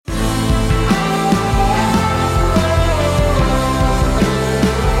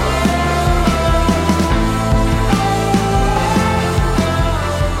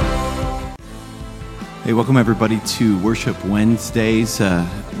Hey, welcome everybody to Worship Wednesdays.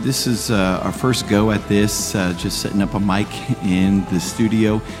 This is our first go at this, just setting up a mic in the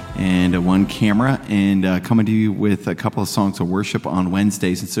studio and one camera and coming to you with a couple of songs of worship on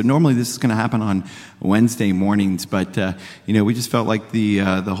Wednesdays. And so normally this is going to happen on Wednesday mornings, but we just felt like the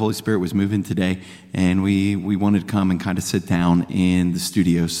Holy Spirit was moving today, and we wanted to come and kind of sit down in the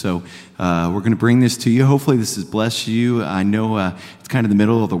studio. So we're going to bring this to you. Hopefully this has blessed you. I know it's kind of the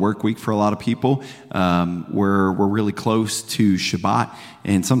middle of the work week for a lot of people. We're really close to Shabbat,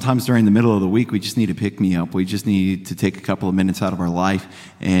 and sometimes during the middle of the week we just need to pick me up. We just need to take a couple of minutes out of our life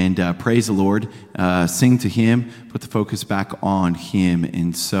and praise the Lord, sing to Him, put the focus back on Him.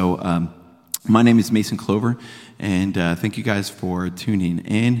 And so my name is Mason Clover, and thank you guys for tuning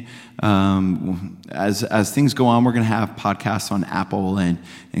in. As things go on, we're going to have podcasts on Apple and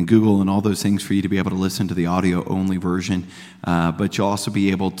Google and all those things for you to be able to listen to the audio-only version. But you'll also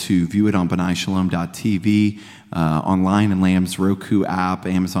be able to view it on BenaiShalom.tv, online in Lamb's Roku app,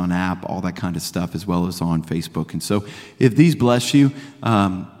 Amazon app, all that kind of stuff, as well as on Facebook. And so if these bless you,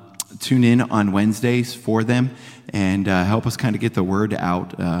 tune in on Wednesdays for them and help us kind of get the word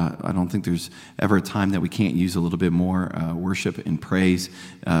out. I don't think there's ever a time that we can't use a little bit more worship and praise.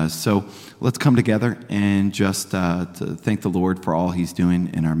 So let's come together and just to thank the Lord for all He's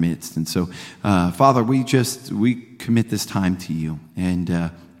doing in our midst. And so, Father, we commit this time to You,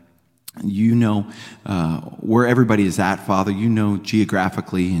 and You know where everybody is at, Father. You know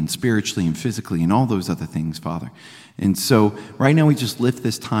geographically and spiritually and physically and all those other things, Father. And so right now we just lift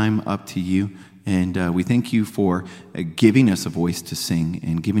this time up to You, and we thank You for giving us a voice to sing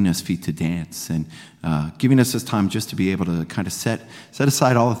and giving us feet to dance and giving us this time just to be able to kind of set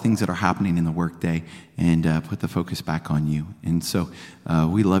aside all the things that are happening in the workday and put the focus back on You. And so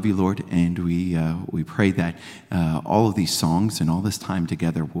we love You, Lord, and we pray that all of these songs and all this time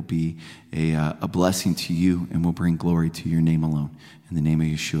together will be a blessing to You and will bring glory to Your name alone. In the name of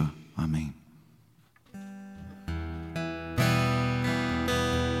Yeshua, amen.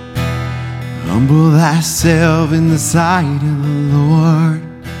 Humble thyself in the sight of the Lord.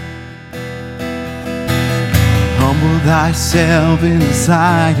 Humble thyself in the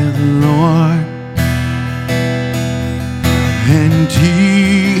sight of the Lord, and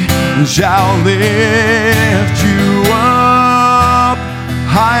He shall lift you up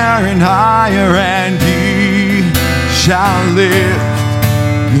higher and higher, and He shall lift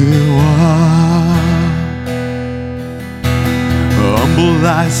you up. Humble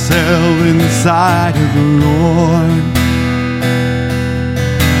thyself in the sight of the Lord.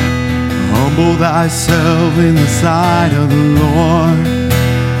 Humble thyself in the sight of the Lord,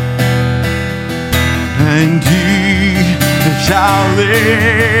 and He shall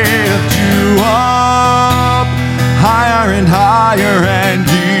lift you up higher and higher, and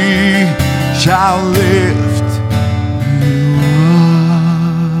He shall lift you up.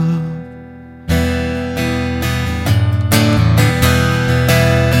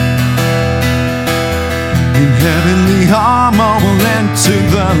 In heavenly armor will enter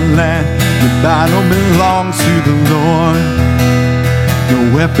the land. The battle belongs to the Lord. No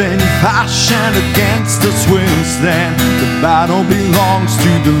weapon fashioned against us will stand. The battle belongs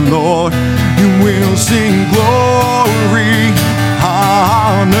to the Lord. And we'll sing glory,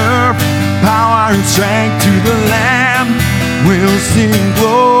 honor, power, and strength to the Lamb. We'll sing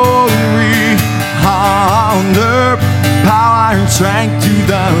glory, honor, power, and strength to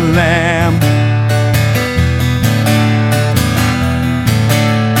the Lamb.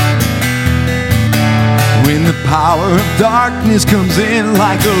 When the power of darkness comes in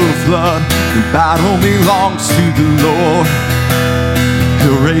like a flood, the battle belongs to the Lord.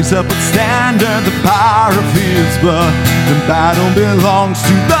 He'll raise up a standard, the power of His blood. The battle belongs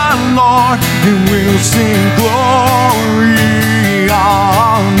to the Lord, and we'll sing glory,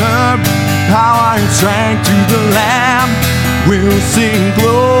 honor, power, and strength to the Lamb. We'll sing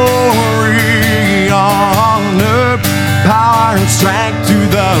glory, honor, power, and strength to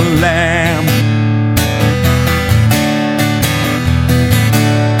the Lamb.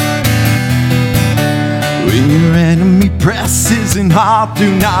 When your enemy presses in hard,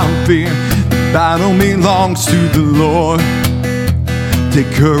 do not fear. The battle belongs to the Lord.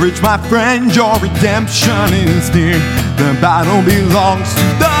 Take courage, my friend, your redemption is near. The battle belongs to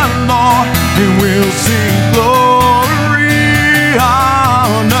the Lord, and we'll sing glory,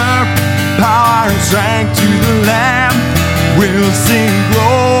 honor, power, and strength to the Lamb. We'll sing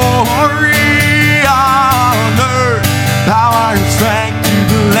glory, honor, power, and strength to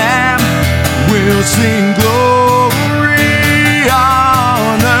the Lamb. We'll sing glory,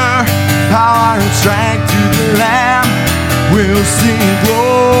 honor, power, and strength to the Lamb. We'll sing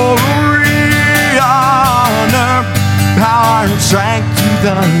glory, honor,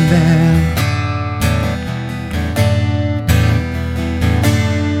 the Lamb.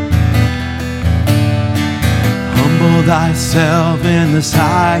 Humble thyself in the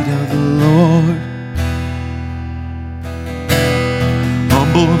sight of the Lord.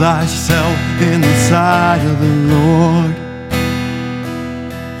 Humble thyself in the sight of the Lord,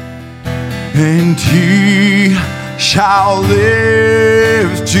 and he shall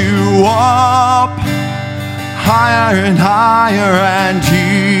lift you up higher and higher, and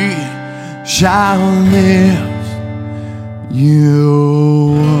he shall lift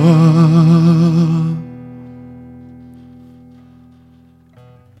you up.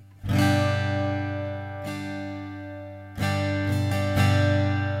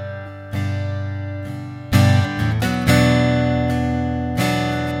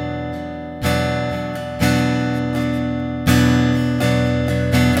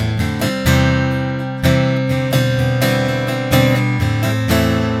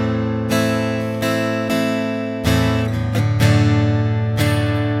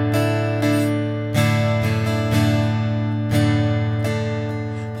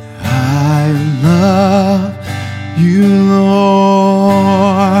 You,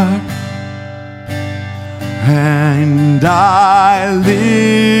 Lord, and I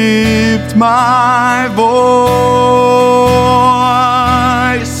lift my voice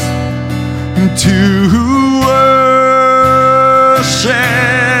to worship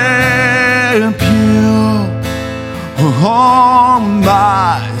you, oh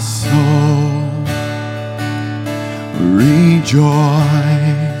my soul,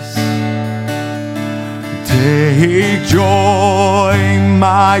 rejoice. Take joy,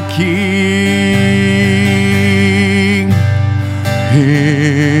 my King,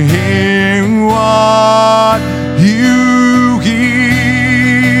 in what you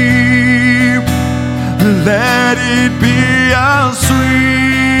give. Let it be a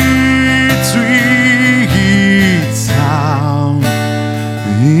sweet, sweet sound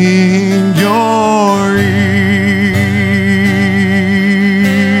in your ears.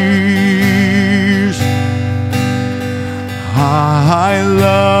 I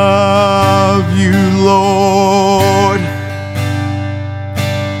love you, Lord,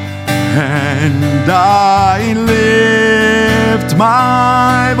 and I lift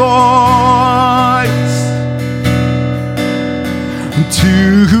my voice to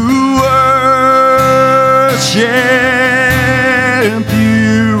worship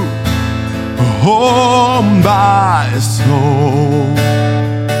you, oh my soul,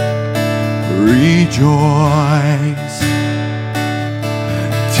 rejoice.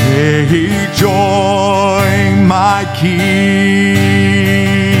 Take joy, my King,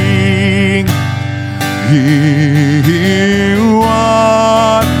 in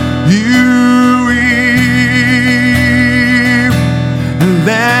what you give.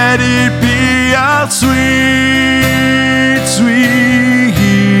 Let it be a sweet,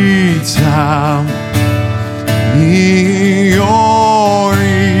 sweet sound in your ears.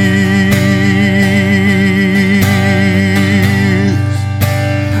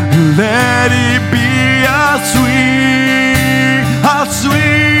 Let it be a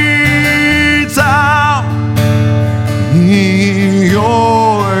sweet sound in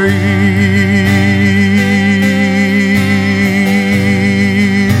your ears.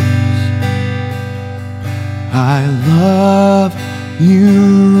 I love you,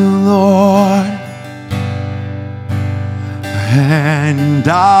 Lord, and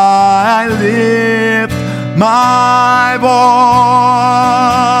I lift my voice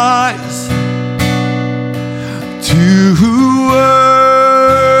to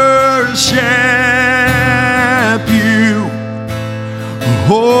worship you,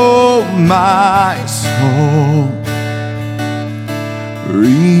 oh my soul,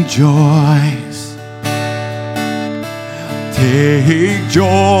 rejoice. Take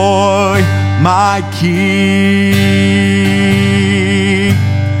joy, my King,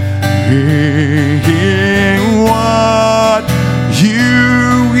 in what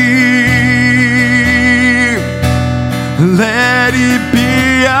you give. Let it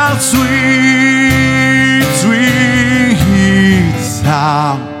be a sweet, sweet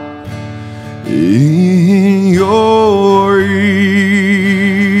sound in your ears.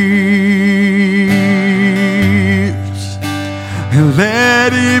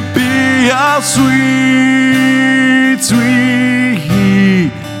 Let it be a sweet,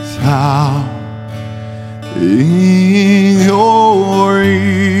 sweet sound in your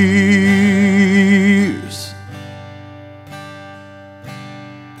ears.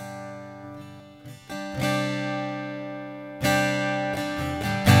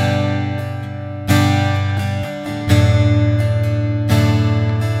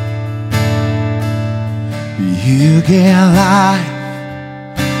 You give life,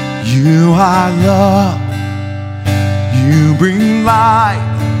 you are love, you bring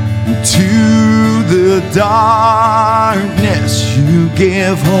light into the darkness, you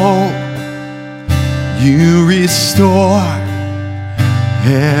give hope, you restore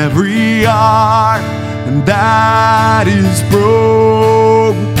every heart that is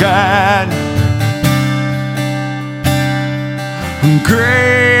broken.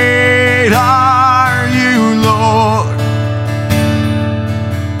 Great are you, Lord.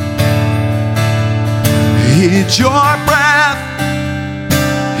 It's your breath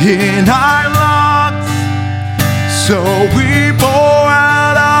in our lungs, so we pour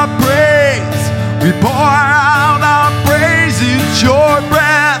out our praise. We pour out our praise. It's your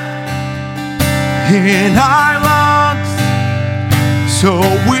breath in our lungs, so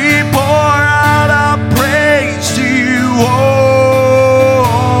we pour out our praise to you.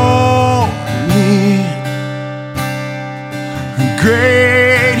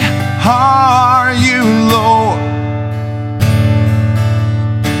 Great are you, Lord.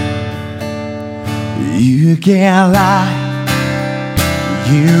 You give life,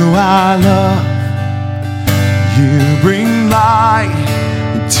 you are love, you bring light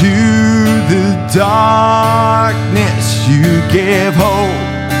into the darkness, you give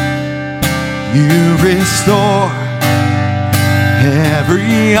hope, you restore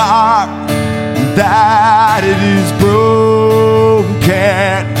every heart that it is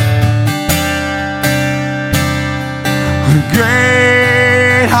broken.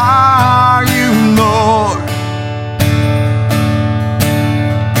 Great are you, Lord.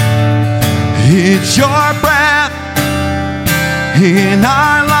 It's your breath in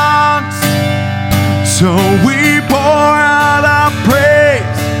our lungs, so we pour out our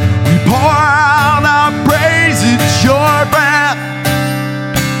praise. We pour out our praise. It's your breath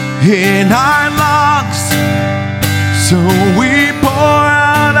in our lungs, so we pour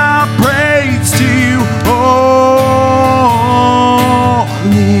out our praise to you only.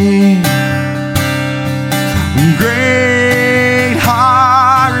 Great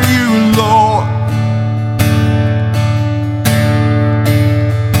are you, Lord.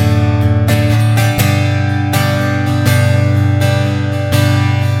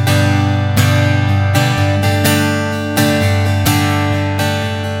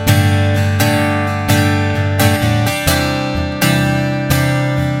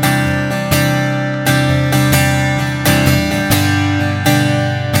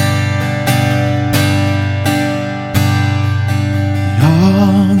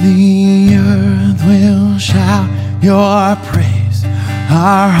 Your praise,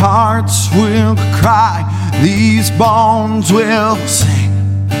 our hearts will cry, these bones will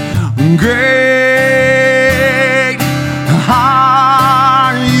sing. Great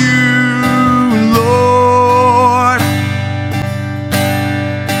are you, Lord.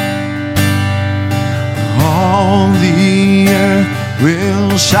 All the earth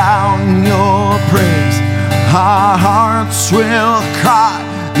will shout your praise, our hearts will cry,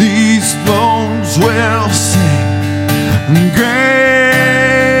 these bones will sing. Great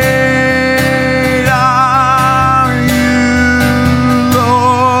are you,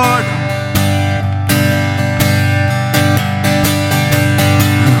 Lord.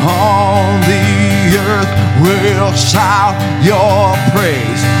 All the earth will shout your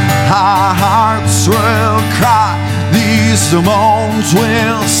praise, our hearts will cry, these bones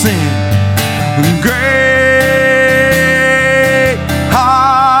will sing. Great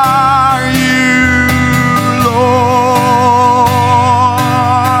are you,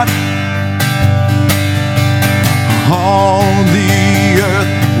 Lord. All the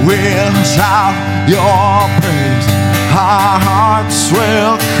earth will shout your praise, our hearts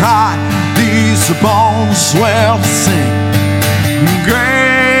will cry, these bones will sing. Great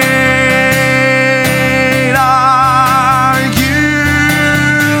are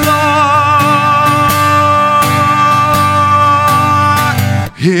you, Lord.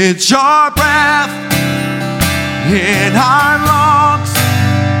 It's your breath in our lungs,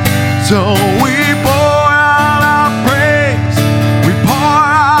 so we pour out our praise. We pour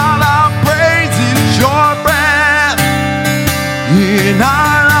out our praise. It's your breath in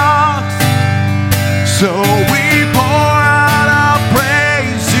our lungs, so we pour out our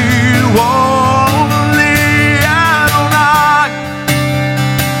praise to you only. Adonai,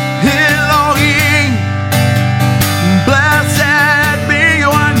 Elohim, blessed be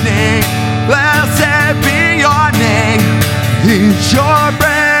your name, blessed be your name. It's your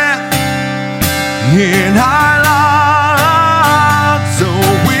breath in our lungs, so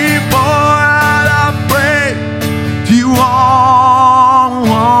we pour out our praise to you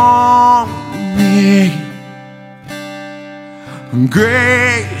only.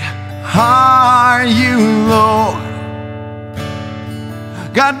 Great are you, Lord.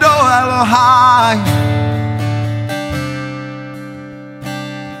 Gadol Elohai.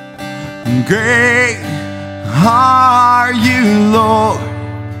 Great are you, Lord.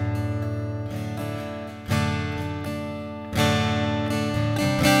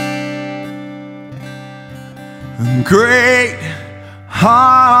 Great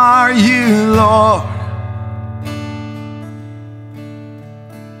are you, Lord.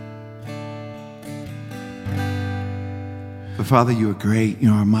 But Father, you are great,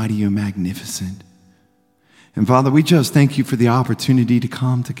 you are mighty, you are magnificent. And Father, we just thank you for the opportunity to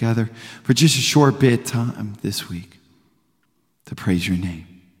come together for just a short bit of time this week to praise your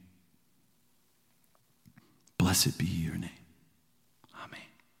name. Blessed be your name.